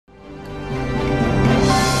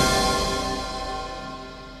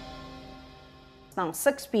Now,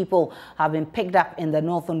 6 people have been picked up in the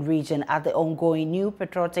northern region at the ongoing New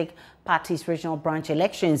Patriotic Party's regional branch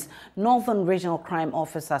elections. Northern Regional Crime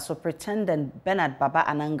Officer Superintendent Bernard Baba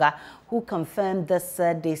Ananga, who confirmed this,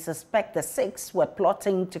 said they suspect the 6 were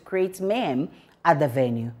plotting to create mayhem at the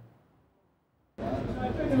venue.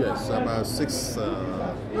 Yes, about 6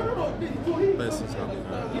 persons have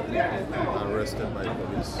been arrested by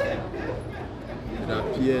police. It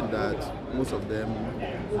appeared that most of them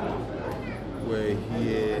were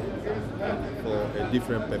here for a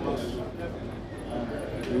different purpose.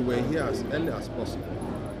 We were here as early as possible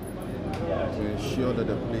to ensure that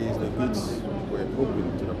the gates were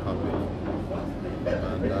open to the public.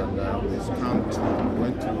 And we scanned through,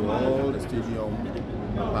 went through all the stadium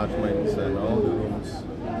apartments and all the rooms.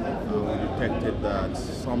 We detected that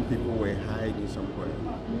some people were hiding somewhere.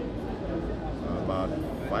 About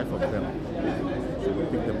 5 of them. So we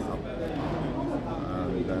picked them up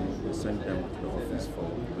and then we sent them to the office for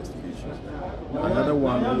investigation. Another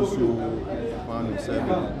one also found himself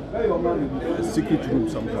in a secret room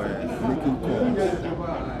somewhere making calls.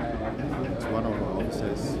 It's one of our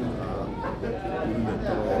officers doing a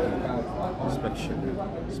thorough inspection,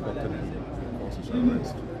 spotted him, caused his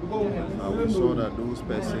arrest. We saw that those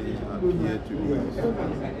persons appeared to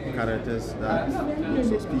be characters that look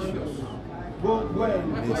suspicious.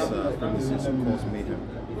 These premises cause mayhem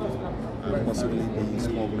and possibly be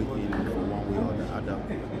smuggled in for one way or the other,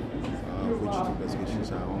 which investigations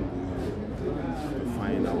are ongoing to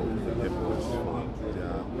find out the purpose for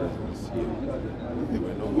their presence here. They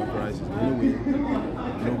were not authorized in any way,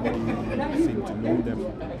 nobody seemed to know them,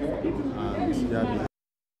 and they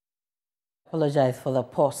Apologize for the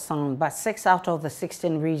poor sound, but 6 out of the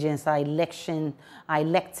 16 regions are electing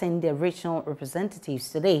their regional representatives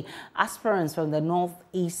today. Aspirants from the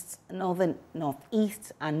northeast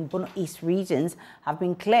and Bono East regions have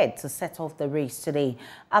been cleared to set off the race today.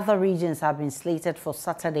 Other regions have been slated for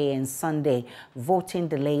Saturday and Sunday. Voting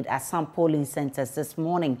delayed at some polling centers this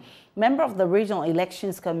morning. Member of the Regional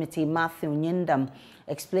Elections Committee, Matthew Nyindam,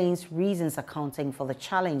 explains reasons accounting for the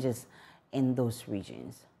challenges in those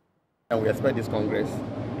regions. And we expect this Congress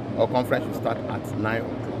or conference to start at 9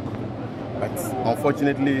 o'clock. But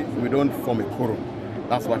unfortunately, we don't form a quorum.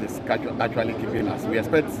 That's what is actually keeping us. We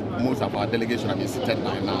expect most of our delegation have been seated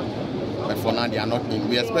by now. But for now, they are not in.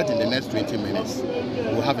 We expect in the next 20 minutes,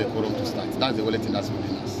 we'll have a quorum to start. That's the only thing that's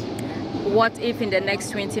holding us. What if in the next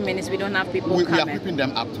 20 minutes we don't have people coming? We are keeping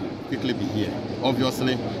them up to quickly be here.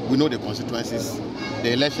 Obviously, we know the constituencies.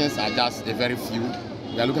 The elections are just a very few.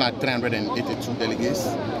 We are looking at 382 delegates,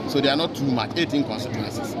 so they are not too much, 18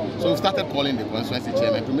 constituencies. So we started calling the constituency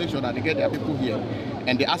chairman to make sure that they get their people here.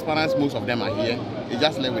 And the aspirants, most of them are here. It's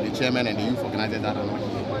just left with the chairman and the youth organizers that are not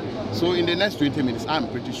here. So in the next 20 minutes, I'm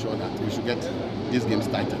pretty sure that we should get this game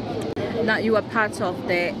started. Now, you are part of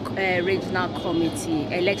the regional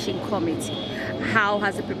committee, election committee. How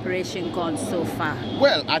has the preparation gone so far?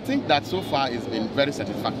 Well, I think that so far it's been very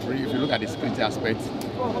satisfactory. If you look at the security aspect,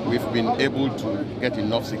 we've been able to get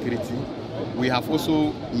enough security. We have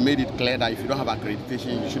also made it clear that if you don't have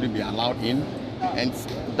accreditation, you shouldn't be allowed in. And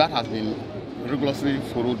that has been rigorously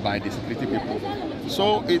followed by the security people.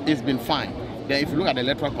 So it's been fine. Then if you look at the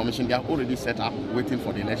Electoral Commission, they are already set up, waiting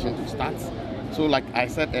for the election to start. So like I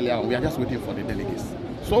said earlier, we are just waiting for the delegates.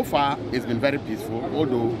 So far, it's been very peaceful,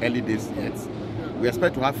 although early days yet. We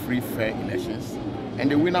expect to have free, fair elections.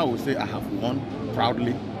 And the winner will say, I have won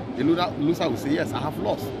proudly. The loser will say, yes, I have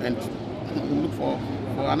lost. And we'll look for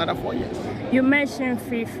another 4 years. You mentioned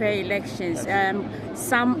free, fair elections.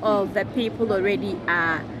 Some of the people already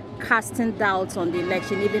are casting doubts on the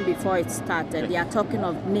election even before it started. They are talking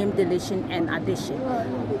of name deletion and addition.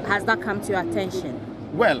 Has that come to your attention?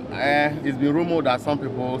 Well, it's been rumored that some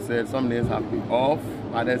people say some names have been off,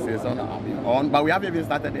 others say some have been on, but we haven't even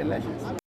started the elections.